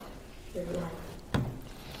Good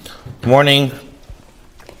morning.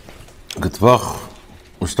 Good Vach.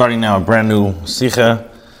 We're starting now a brand new Sichah,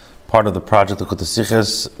 part of the project Likkutei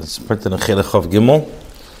Sichos. It's printed in Chelek of Gimel.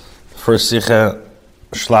 First Sichah,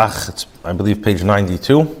 Shlach, it's, I believe, page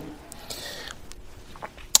 92.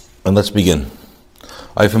 And let's begin.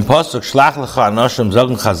 Auf dem Pasuk Shlach lecha anoshim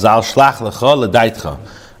sagen Chazal Shlach lecha ledaitcha.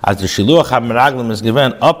 As the Shiluach HaMeraglim is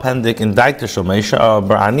given uphendik in daita shomesha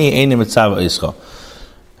aber ani eini mitzav ischa.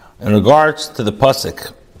 In regards to the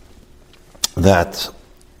pasuk that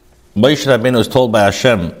Moshe Rabbeinu is told by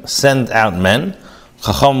Hashem, send out men,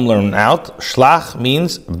 Chacham learn out. Shlach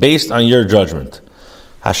means based on your judgment.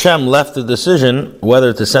 Hashem left the decision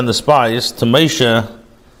whether to send the spies to Moshe's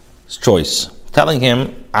choice, telling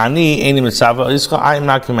him, Ani eini mitzava ischa, I am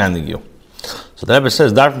not commanding you. So the Rabbi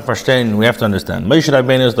says, Darfen verstehen, we have to understand. Moshe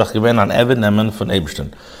Rabbeinu is doch gewesen an Eved Nemen von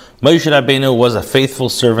Eberstein. Moshe Rabbeinu was a faithful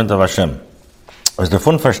servant of Hashem. As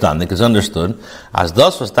davon verstandig is understood, as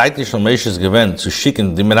das was daiti shel Moshe is given zu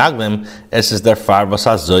schicken die Meraglim, es ist der Fall was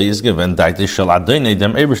azoi is given daiti shel Adonai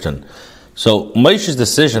dem Eberstein. So Moshe's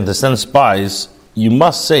decision to send spies, you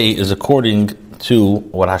must say, is according to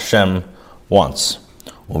what Hashem wants.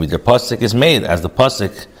 When the pasuk is made, as the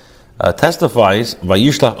pasuk testifies,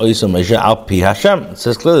 Vayishlach oisa Moshe al pi Hashem. It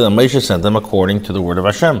says clearly that Moshe sent them according to the word of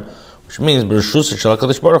Hashem, which means b'reshus shel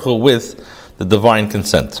HaKadosh Baruch Hu, with the divine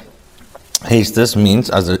consent. This means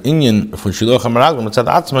as the inyan from Shiluach HaMeraglim mitzad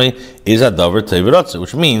atzmai is a davar tevirotze,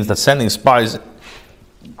 which means that sending spies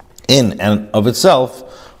in and of itself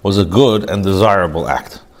was a good and desirable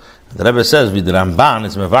act. The Rebbe says, "Vid Ramban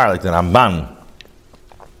is mevar," like the Ramban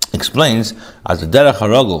explains, as the derech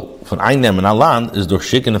haragel von einem in land is durch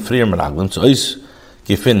schicken frier Meraglim zu uns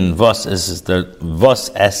gefunden, was es ist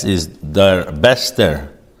der beste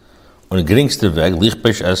und geringste Weg,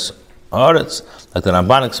 lichtbisch es Haaretz. Like the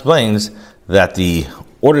Ramban explains that the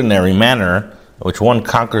ordinary manner in which one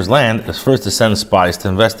conquers land is first to send spies to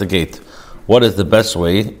investigate what is the best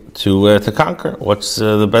way to conquer, what's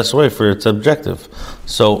the best way for its objective.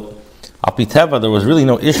 So Al Pi Teva, there was really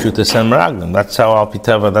no issue to send Meraglim. That's how Al Pi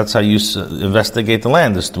Teva, that's how you investigate the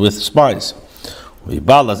land, is with spies.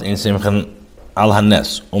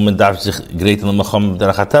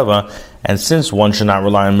 And since one should not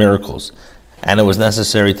rely on miracles, and it was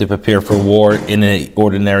necessary to prepare for war in an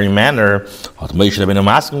ordinary manner, so Moshe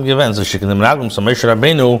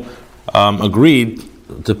Rabbeinu agreed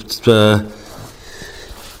to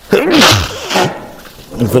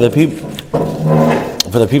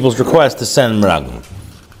for the people's request to send Meraglim.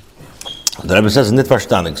 The Rabbi says, "Nit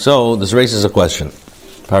verstandig." So this raises a question: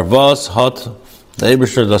 Parvas hat the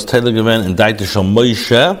Eibusher das Teile given in daite shel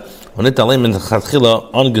Moshe und nit allein mit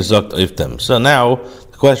Chatchila angesagt auf dem. So now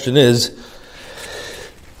the question is,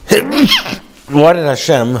 why did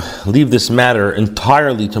Hashem leave this matter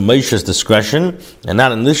entirely to Moshe's discretion and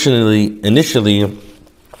not initially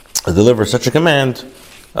deliver such a command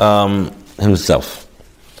himself?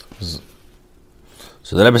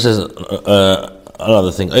 So the Rebbe says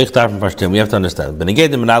another thing. We have to understand.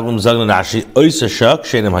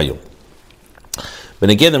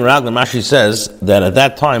 Rashi says that at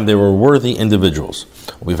that time they were worthy individuals.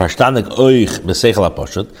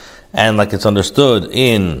 And like it's understood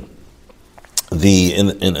in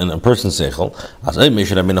a person's seichel, as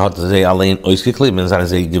Moshe Rabbeinu hat ze allein ausgeklebt, wenn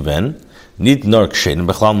ze given, nicht nur geschehen,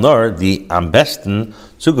 bechlal nur die am besten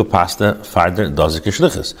zugepasste Vater dazike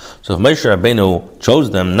Shlichus. So if Moshe Rabbeinu chose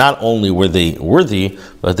them, not only were they worthy,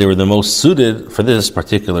 but they were the most suited for this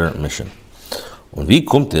particular mission. Und wie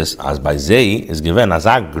kommt es, als bei sie ist given, als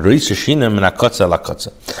größere Schiene mit einer Kotze la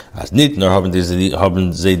Kotze. Als nicht nur haben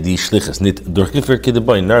sie die Shlichus nicht durchgeführt,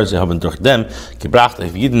 nur sie haben durch dem gebracht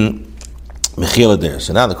auf jeden Mechila there.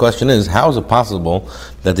 So now the question is, how is it possible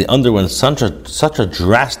that they underwent such a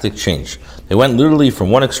drastic change? They went literally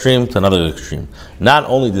from one extreme to another extreme. Not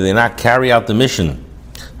only did they not carry out the mission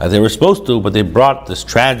as they were supposed to, but they brought this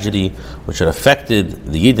tragedy which had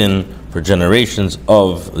affected the Yidden for generations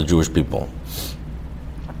of the Jewish people.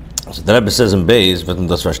 So the Rebbe says in Beis, "Wenn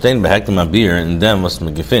das verstehen behektem abir in dem was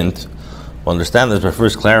man gefindt," we'll understand this by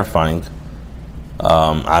first clarifying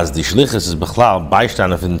as the Shlichus is bechlal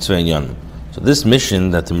Beistand of in 2 Jahren. So this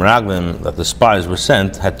mission that the Meraglim, that the spies were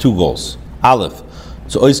sent, had two goals. Aleph,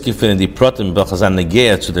 zu ausgefinden die Protem belchazan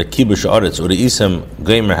negea zu der Kibush Oretz oder Isem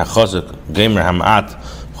Geimer HaChozek Geimer HaMa'at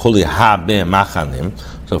Chuli Ha-Be Machanim.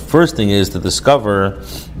 So first thing is to discover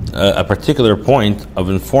a particular point of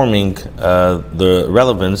informing the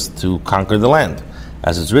relevance to conquer the land.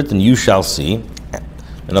 As it's written, you shall see.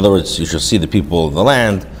 In other words, you shall see the people of the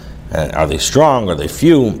land. Are they strong? Are they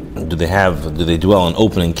few? Do they dwell in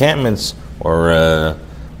open encampments or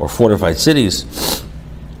fortified cities?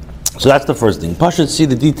 So that's the first thing. Parshas, see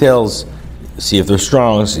the details, see if they're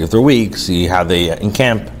strong, see if they're weak, see how they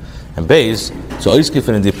encamp and base. So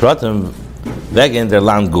Oiskifin and Dipratim Vegin their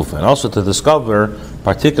land gufa, and also to discover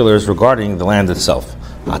particulars regarding the land itself.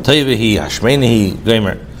 Ha'toivihi, hashmeinihi,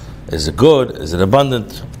 gamer. Is it good? Is it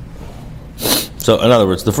abundant? So, in other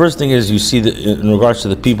words, the first thing is you see in regards to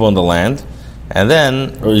the people in the land, and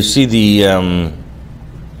then, or you see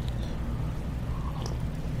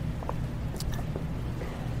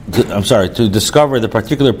to discover the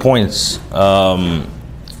particular points,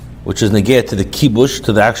 which is negate to the kibush,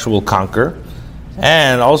 to the actual conquer,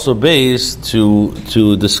 and also based to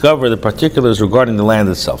discover the particulars regarding the land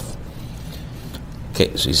itself.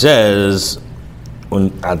 Okay, so he says, when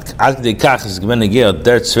the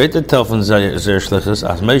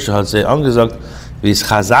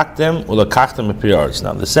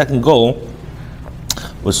second goal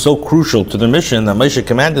was so crucial to their mission that Moshe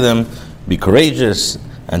commanded them be courageous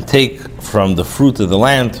and take from the fruit of the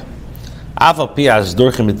land. Now,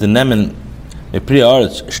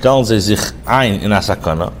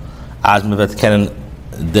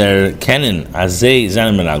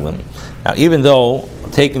 even though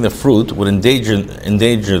taking the fruit would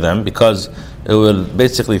endanger them, because it would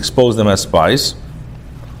basically expose them as spies,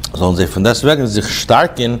 nevertheless,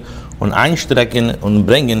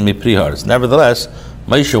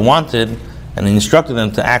 Moshe wanted and he instructed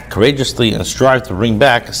them to act courageously and strive to bring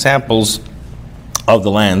back samples of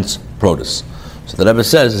the land's produce. So the Rebbe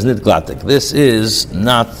says, this is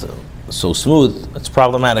not so smooth, it's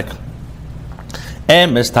problematic. You're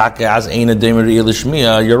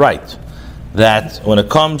right, that when it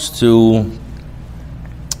comes to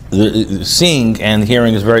the seeing and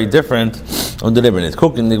hearing is very different.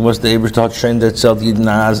 Cooking was the Eberstadt train that said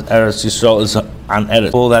Eretz Yisrael is an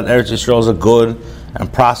Eretz. That Eretz Yisrael is a good and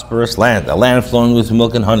prosperous land, a land flowing with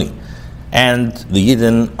milk and honey. And the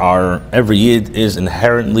Yidden every Yid is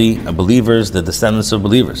inherently believers, the descendants of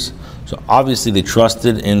believers. So obviously they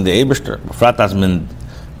trusted in the Eberstadt.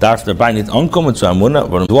 Darf dabei nicht ankommen zu Amunah,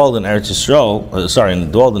 but dwelled in Eretz Yisrael,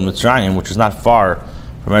 dwelled in Mitzrayim, which is not far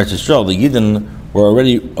from Eretz Yisrael. The Yidden were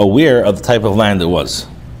already aware of the type of land it was.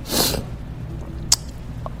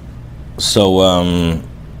 So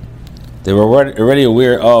they were already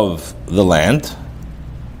aware of the land.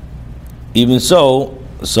 Even so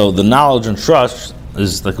the knowledge and trust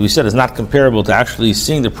is, like we said, is not comparable to actually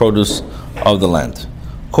seeing the produce of the land.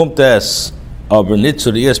 Kumtes. Aber nicht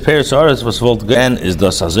zu der Peres was wollte gehen, ist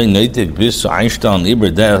das also nötig bis zu einstellen über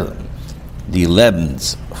die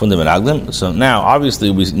Lebens von dem Meraglim. So now,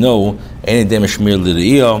 obviously, we know any dem Shmir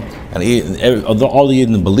L'Re'io, and all the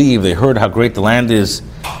Yidden believe, they heard how great the land is,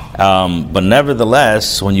 but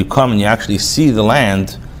nevertheless, when you come and you actually see the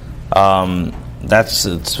land,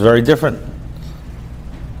 it's very different.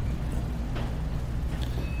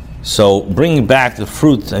 So bringing back the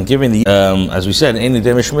fruit and giving the, as we said,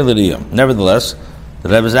 nevertheless, the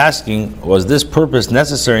Rebbe is asking, was this purpose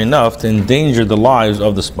necessary enough to endanger the lives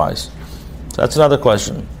of the spies? So that's another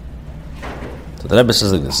question. So the Rebbe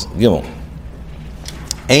says like this, Gimel.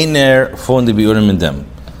 Einer von die Biurim in dem.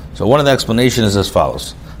 So one of the explanations is as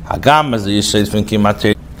follows. Hagam, as the Yisrael from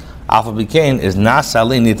Kimateri, Alpha Bikain is nasa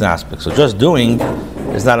lein nit aspect. So just doing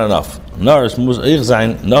is not enough. Nor is muss ich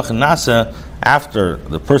sein, noch nasa. After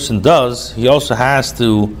the person does, he also has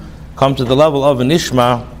to come to the level of an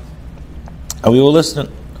Ishma, and we will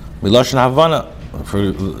listen. We lashon havana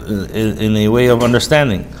in a way of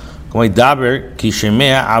understanding. As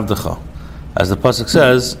the pasuk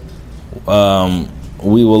says,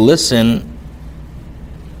 we will listen.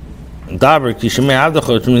 Daber ki shemea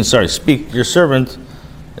avdecha, which means speak. Your servant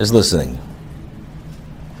is listening.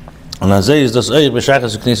 And Azay is das oich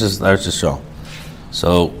b'shaychas uknisas Eretz Yisrael.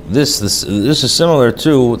 So this is similar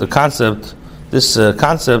to the concept. This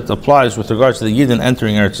concept applies with regards to the Yidden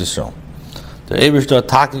entering Eretz Yisrael. The Ebershta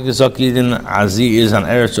Taki Gezak Yidden Azi is an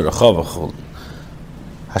Eretz Yisrael.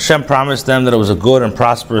 Hashem promised them that it was a good and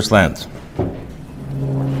prosperous land.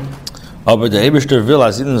 Aber der Ebershter will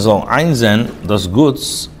as Yidden soll einsehen das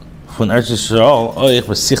Guts von Eretz Yisrael oich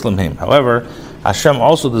v'sichlem heim. However, Hashem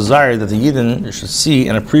also desired that the Yidden should see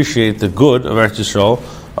and appreciate the good of Eretz Yisrael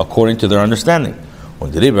according to their understanding. When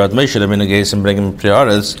the Rebbe had Moshe Rabbeinu gave him bringing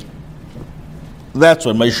Priyares, that's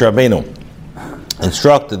what Moshe Rabbeinu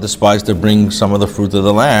instructed the spies to bring some of the fruit of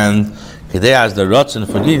the land. They asked the Ratzin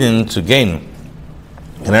for Yidden to gain.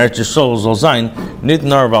 And Eretz Yisrael soll sein, nicht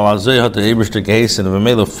nur weil Azay hat der Eberste geheißen, aber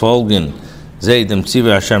mehr folgen, sie dem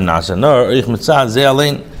Tziva Hashem nase, nur ich mit Zad, sie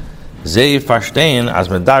allein, sie verstehen, als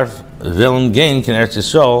man darf willen gehen in Eretz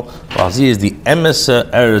Yisrael, weil sie ist die Emesse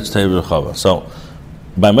Eretz Teirachava. So,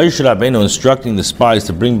 by Moshe Rabbeinu instructing the spies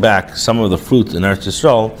to bring back some of the fruit in Eretz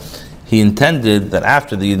Yisrael, he intended that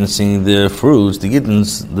after the Yidden seeing the fruits, the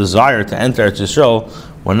Yidden's desire to enter Eretz Yisrael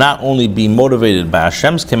will not only be motivated by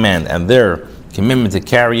Hashem's command and their commitment to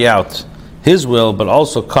carry out His will, but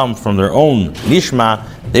also come from their own nishma.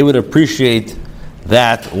 They would appreciate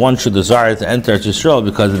that one should desire to enter Eretz Yisrael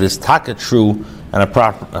because it is taka true and a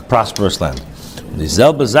prosperous land.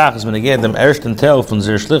 Dieselbe Sache ist, wenn dem ersten Teil von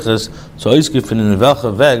der Shlichus zu ausgefunden, in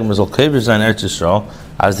welcher Weg man soll Käfer sein Eretz Yisrael,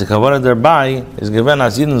 als die Kavana dabei ist gewesen,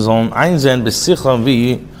 als jeden sollen einsehen bis Sichah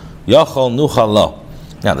wie Yachal Nuchala.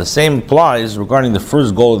 Now the same applies regarding the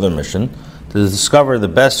first goal of their mission, to discover the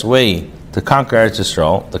best way to conquer Eretz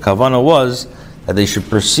Yisrael. The Kavana was that they should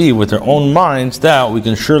perceive with their own minds that we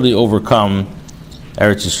can surely overcome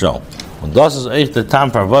Eretz Yisrael. Und das ist echt der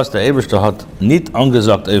Tam, für was der Eberste hat nicht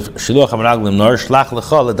angesagt auf Shiluach HaMeraglim, nor Shlach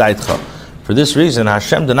Lecha L'Daitcha. For this reason,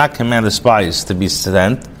 Hashem did not command the spies to be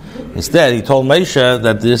sent. Instead, He told Moshe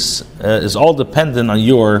that this is all dependent on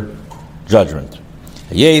your judgment.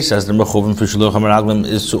 Yes, as the Mechuvim for Shiluach HaMeraglim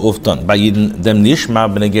is to Uftan. By Yidden dem Nishma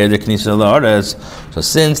b'negei der Knesset La'aretz. So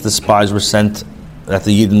since the spies were sent, that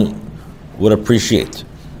the Yidden would appreciate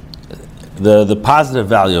the positive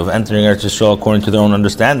value of entering Eretz Yisrael according to their own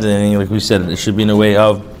understanding. Like we said, it should be in a way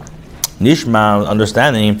of nishma,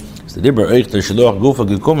 understanding. So therefore,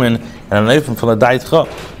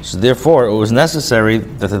 it was necessary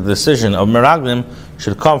that the decision of Meraglim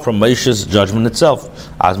should come from Moshe's judgment itself.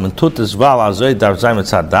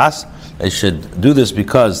 They should do this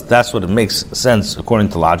because that's what it makes sense according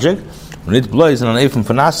to logic. But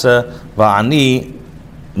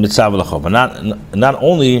not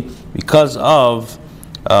only because of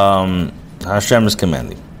Hashem is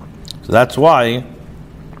commanding. So that's why,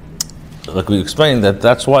 like we explained,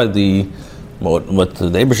 that's why what the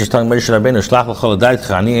Eibusher is telling Moshe Rabbeinu, Shlach l'chol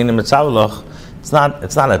l'daitcha, ani eini mitzav.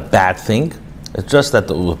 It's not a bad thing. It's just that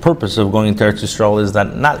the purpose of going into Eretz Yisrael is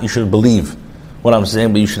that not you should believe what I'm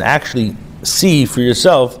saying, but you should actually see for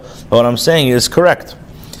yourself that what I'm saying is correct.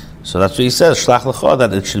 So that's what he says, Shlach l'chol,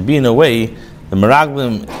 that it should be in a way, the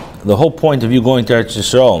Meraglim, the whole point of you going to Eretz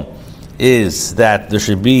Yisrael is that it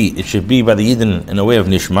should be by the Yidden in a way of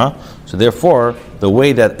Nishma. So therefore, the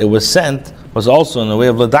way that it was sent was also in the way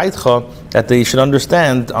of L'Daitcha, that they should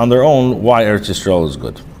understand on their own why Eretz Yisrael is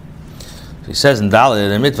good. So he says in Dalet,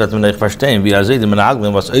 the mitzvah menech verstehen, wie azay de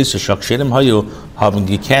Menaglim was oise shakshirem hayu haben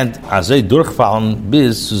gekannt azay durchfallen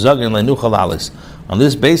bis zu sagen leinuchal alles. On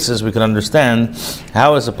this basis, we can understand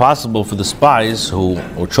how is it possible for the spies who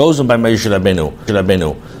were chosen by Moshe Rabbeinu,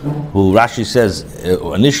 who Rashi says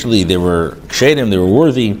initially they were kshedim, they were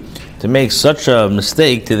worthy, to make such a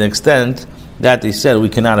mistake to the extent that they said we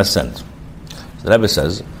cannot ascend. So the Rebbe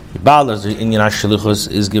says,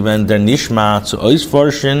 is given their nishma to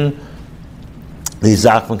oisforschen the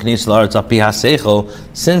zach von Knesset La'aretz al pi haseichel,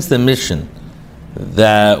 since the mission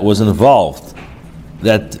that was involved,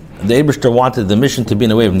 that the Eibusher wanted the mission to be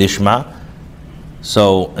in a way of nishma.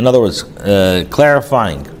 So, in other words,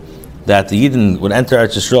 clarifying that the Yidden would enter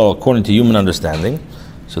Eretz Yisrael according to human understanding.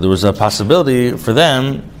 So there was a possibility for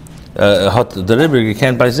them, so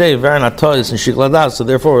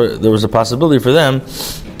therefore there was a possibility for them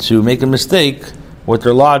to make a mistake with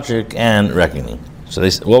their logic and reckoning. So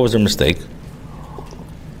what was their mistake?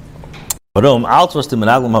 Everything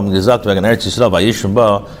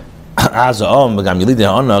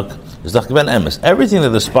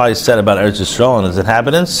that the spies said about Eretz Yisrael and its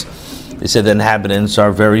inhabitants, they said the inhabitants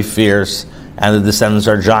are very fierce and the descendants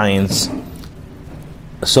are giants.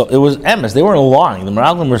 So it was emes. They weren't lying. The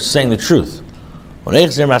Meraglim were saying the truth. And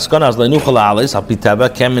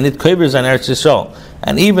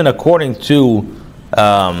even according to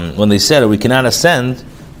when they said we cannot ascend,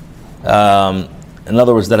 in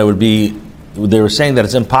other words, that it would be, they were saying that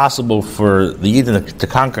it's impossible for the Yidden to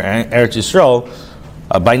conquer Eretz Yisrael.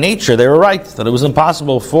 By nature, they were right, that it was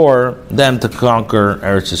impossible for them to conquer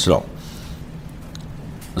Eretz Yisrael.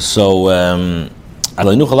 So, so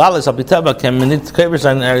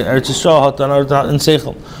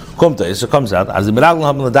it comes out,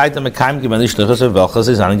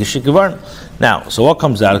 now, so what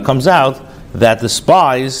comes out? It comes out that the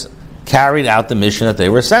spies carried out the mission that they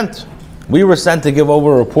were sent. We were sent to give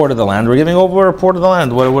over a report of the land. We're giving over a report of the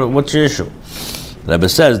land. What's your issue? The Rebbe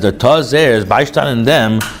says the Tazers Beistan in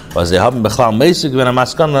them was they haben bechal meisig ben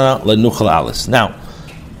amaskana lenuchal alis. Now,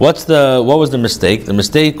 what was the mistake? The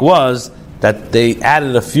mistake was that they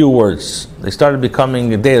added a few words. They started becoming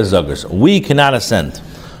deizagers. We cannot ascend.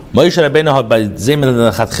 Moshe Rabbeinu had by zemen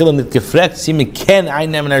the chatchilim nit gefrekt simi ken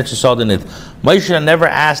einem in Eretz Yisrael nit. Moshe never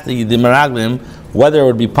asked the Meraglim whether it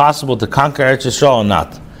would be possible to conquer Eretz Yisrael or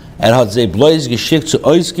not. Hat sie bloß geschickt zu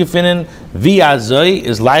euch gefunden, wie azoi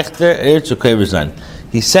is leichter zu Käfer sein.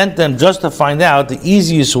 He sent them just to find out the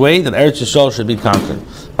easiest way that Eretz Yisrael should be conquered.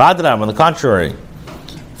 On the contrary,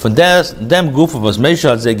 von dem Guf was Moshe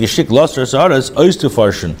hat sie geschickt, Losser Saares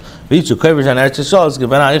auszuforschen, wie zu Kovish an Eretz Yisrael ist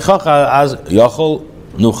gewesen Eichacha as Yochel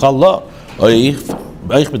Nuchal Lo, the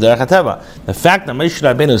fact that Moshe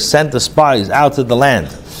Rabbeinu sent the spies out to the land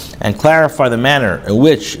and clarify the manner in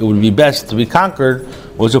which it would be best to be conquered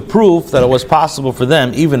was a proof that it was possible for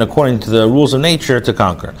them, even according to the rules of nature, to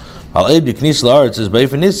conquer.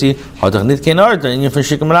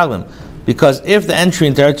 Because if the entry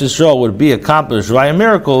into Eretz Yisrael would be accomplished via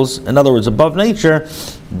miracles, in other words, above nature,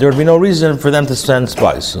 there would be no reason for them to send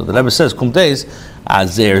spies. So the Rebbe says,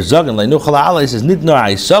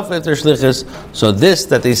 so this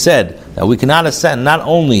that they said, that we cannot ascend, not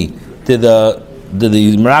only did the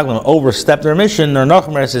Meraglim overstep their mission, nor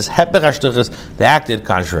Nochmer says, they acted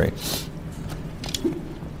contrary.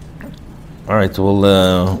 All right,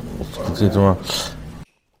 we'll continue tomorrow.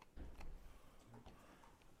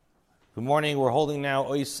 Good morning. We're holding now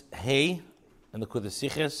Ois Hey and the Likkutei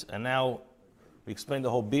Sichos, and now we explained the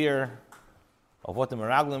whole beer of what the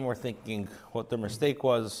Meraglim were thinking, what their mistake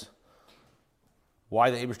was, why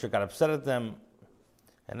the Eibishter got upset at them,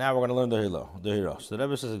 and now we're going to learn the hero. So the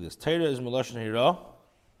Rebbe says like this: Torah is Meloshen Hero.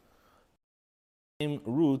 Same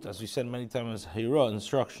root as we said many times as hero,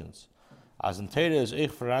 instructions. As in Torah is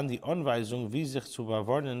ich voran die Anweisung, wie sich zu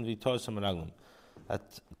bewahren, wie Torah Meraglim. That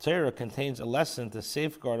Torah contains a lesson to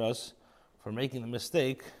safeguard us from making the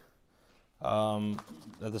mistake that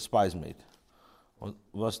the spies made.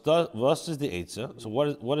 Was is the Eitzah? So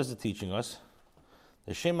what is it teaching us?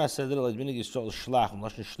 The Shema said Shlach,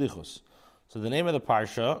 Shlichos. So the name of the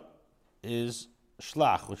Parsha is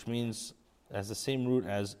Shlach, which means has the same root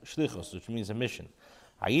as Shlichos, which means a mission.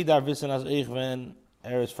 Ayidar wissen as ich wenn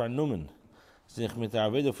ist vernommen, sich mit der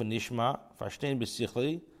Arbeit von Nishma verstehen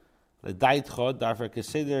besichli, le Deitcha darf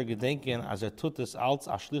geseder gedenken, als tut es als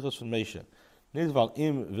a Shlichos von Moshe. Nicht weil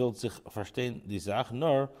will sich verstehen die Sache,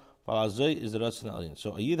 nur weil is the Ratzon.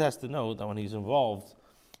 So a Yid has to know that when he's involved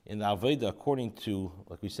in the Aveda, according to,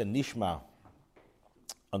 like we said, Nishma,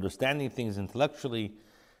 understanding things intellectually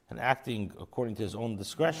and acting according to his own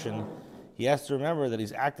discretion, he has to remember that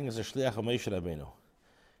he's acting as a Shliach of Moshe Rabbeinu.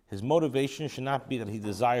 His motivation should not be that he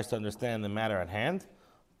desires to understand the matter at hand,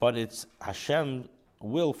 but it's Hashem's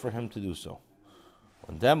will for him to do so.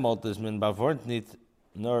 Und demot is men bavort nit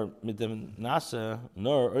nor mit dem Nase,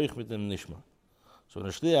 nor euch mit dem Nishma. So when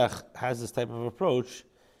a Shliach has this type of approach,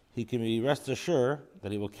 he can be rest assured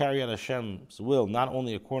that he will carry out Hashem's will, not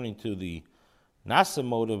only according to the Nasa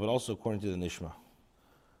motive, but also according to the Nishma.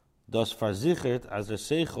 Das versichert, als der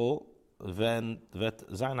Seichel, wenn wird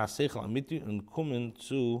sein Seichel amiti und kommen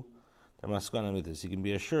zu der Maskana amitis. He can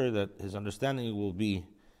be assured that his understanding will be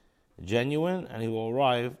genuine and he will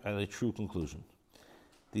arrive at a true conclusion.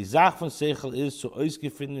 Die Sache von Seichel ist zu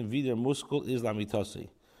ausgefunden, wie der Muskel ist lamitasi.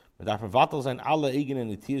 Man darf verwattel sein alle eigenen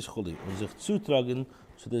Nitiers schuldig und sich zutragen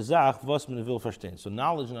zu der Sache, was man will verstehen. So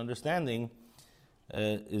knowledge and understanding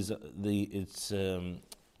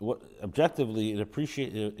what objectively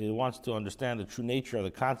it wants to understand the true nature of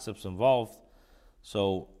the concepts involved.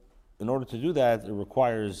 So in order to do that, it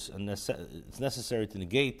requires it's necessary to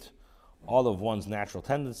negate all of one's natural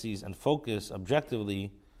tendencies and focus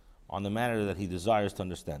objectively on the matter that he desires to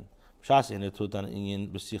understand.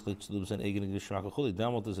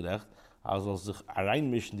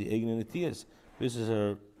 This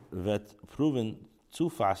is proven zu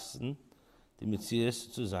fasten, die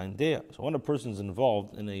Metzies zu sein der. So when a person is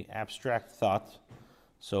involved in an abstract thought,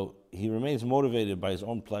 so he remains motivated by his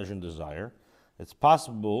own pleasure and desire, it's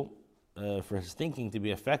possible for his thinking to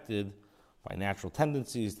be affected by natural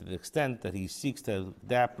tendencies to the extent that he seeks to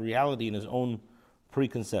adapt reality in his own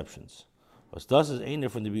preconceptions. Was das ist einer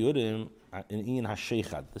von den Beurim in Ian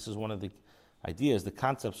HaSheichad. This is one of the ideas, the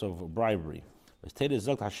concepts of bribery. The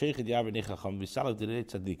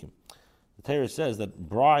Torah says that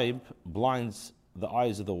bribe blinds the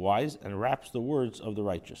eyes of the wise and wraps the words of the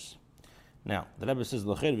righteous. Now, the Rebbe says,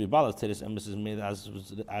 "Locher v'balas Torah's emphasis made as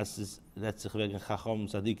letzich wegen Chacham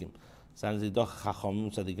Tzadikim. Seien sie doch Chacham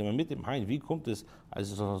Tzadikim mit dem Hein. Wie kommt es,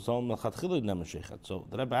 als es soll Melchatchila nehmen Sheichad?" So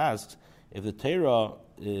the Rebbe asks, if the Torah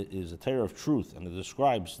is a Torah of truth and it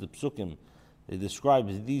describes the Psukim, it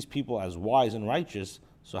describes these people as wise and righteous,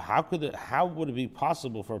 so how would it be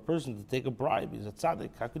possible for a person to take a bribe? He's a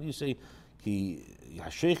tzaddik. How could you say, we're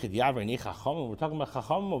talking about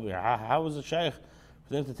Chacham over here. How is it shaykh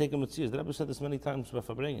for them to take a mitzvah? The Rebbe said this many times by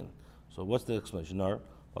Fabringen. So what's the explanation? Well,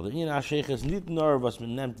 the Ina Sheikh is nicht nur, was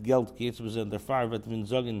man nennt Geld geht, was in der Fall wird man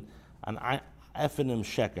sagen, an effenem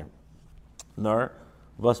Sheker. Nor,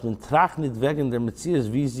 was man trach nicht wegen der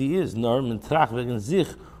Metzias, wie sie ist, nor man trach wegen sich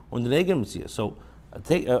und der eigenen Metzias. So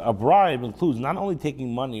a bribe includes not only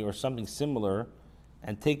taking money or something similar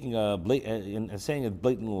and taking and saying a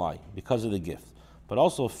blatant lie because of the gift, but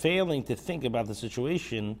also failing to think about the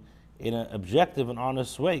situation in an objective and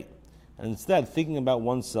honest way, and instead thinking about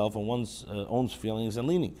oneself and one's own feelings and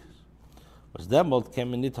leanings. So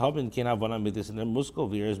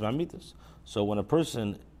when a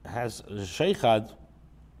person has sheikhad,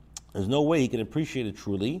 there's no way he can appreciate it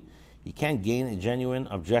truly. He can't gain a genuine,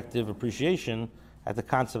 objective appreciation at the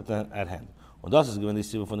concept at hand. And this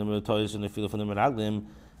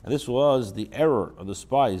was the error of the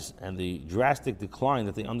spies and the drastic decline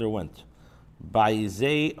that they underwent. By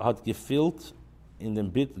ze hat gefällt in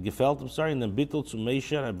dem Bittel zu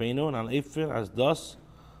Moshe Rabbeinu und an Efer as das,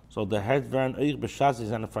 so the head waren euch beschatzt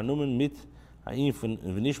is an vernommen mit ein von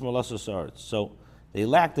v'nishmalas arts. So they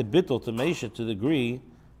lacked the Bittel to Moshe to the degree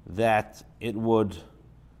that it would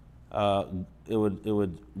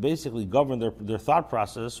basically govern their thought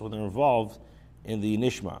process when they're involved in the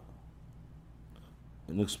nishma,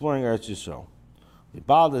 in exploring Eretz Yisrael.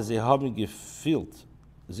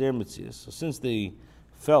 So since they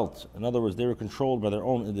felt, in other words, they were controlled by their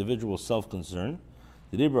own individual self-concern,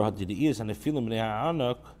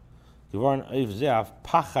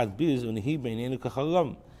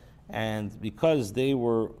 and because they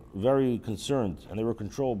were very concerned and they were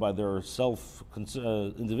controlled by their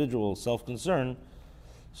individual self-concern,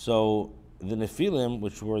 so the Nephilim,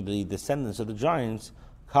 which were the descendants of the giants,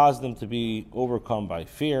 caused them to be overcome by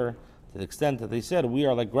fear to the extent that they said, we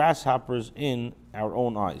are like grasshoppers in our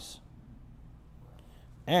own eyes.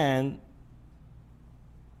 And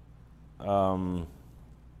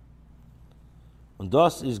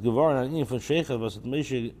das is geworden an ihnen von Sheikhad, was hat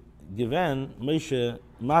Moshe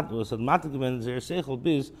was hat Mathe gewinnt, sehr Seichel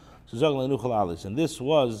bis zu sagen lenuchal alis. And this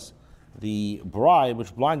was the bribe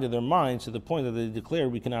which blinded their minds to the point that they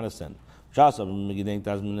declared we cannot ascend. So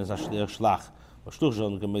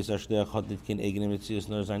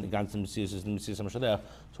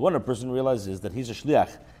when a person realizes that he's a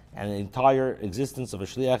Shlach and the entire existence of a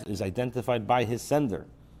Shlach is identified by his sender,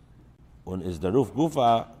 und is der Ruf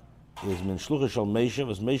Gufa is min Shluche shel Moshe,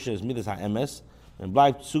 was Moshe is midas ha-emes, man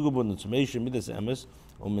bleibt zugebunden zu Moshe midas ha-emes,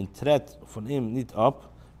 und man tritt von ihm nicht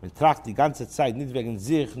ab, man tracht die ganze Zeit nicht wegen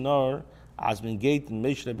sich, nur als man geht in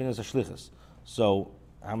Moshe Rabbeinu's ha-Shlichus. So,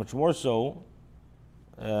 how much more so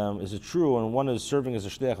is it true when one is serving as a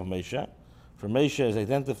Shliach of Moshe? For Moshe is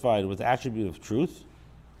identified with the attribute of truth.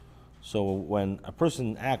 So when a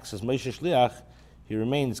person acts as Moshe Shliach, he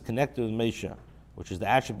remains connected with Moshe, which is the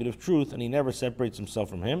attribute of truth, and he never separates himself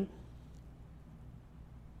from him.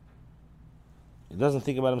 He doesn't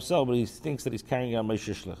think about himself, but he thinks that he's carrying out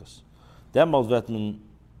Moshe Shlichus. Demal wird man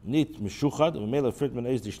nicht mishuchad, und mele führt man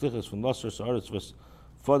die Shlichus von Lasser zu Aretz, was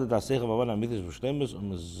fordert das Sichah von Amitis Verschlemmes, und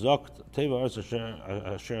man sagt, Teva Aretz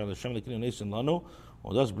asher Hashem lekin neisen lanu,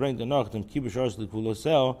 und das bringt er noch dem Kibush Aretz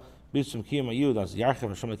lekvulosel, bis zum Kiyam Ayud, as Yarchev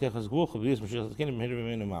Hashem lekechas gvuch, bis Mashiach lekin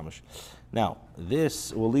mehir mamash. Now,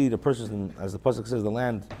 this will lead a person, as the pasuk says, the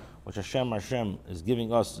land which Hashem is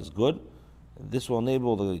giving us is good. This will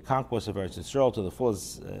enable the conquest of Eretz Yisrael to the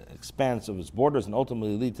fullest expanse of its borders, and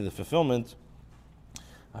ultimately lead to the fulfillment.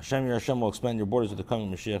 Hashem will expand your borders with the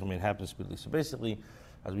coming Mashiach, and may it happen speedily. So basically,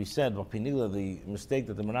 as we said, the mistake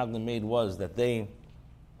that the Menaglim made was that Moshe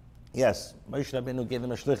Rabbeinu gave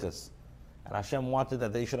them a shlichus, and Hashem wanted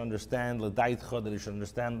that they should understand l'daitcha, that they should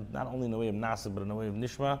understand not only in the way of Nasa, but in the way of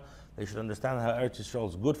Nishma. They should understand how Eretz Yisrael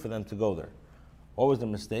is good for them to go there. What was the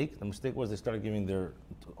mistake? The mistake was they started giving their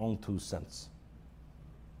own 2 cents.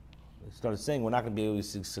 They started saying, we're not going to be able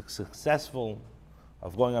to be successful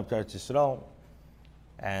of going up to Eretz Yisrael.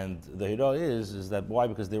 And the hira is that why?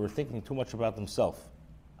 Because they were thinking too much about themselves.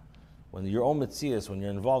 When your own metzias, when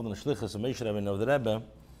you're involved in the shlichus of Moshe Rabbeinu of the Rebbe,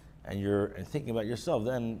 and you're thinking about yourself,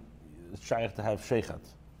 then it's shaykh to have sheikhat.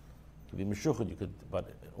 To be meshuchad, you could.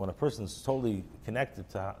 But when a person is totally connected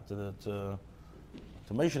to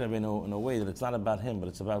Moshe Rabbeinu in a way that it's not about him, but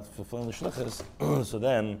it's about fulfilling the shlichus, so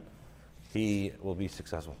then he will be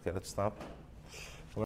successful. Okay, let's stop.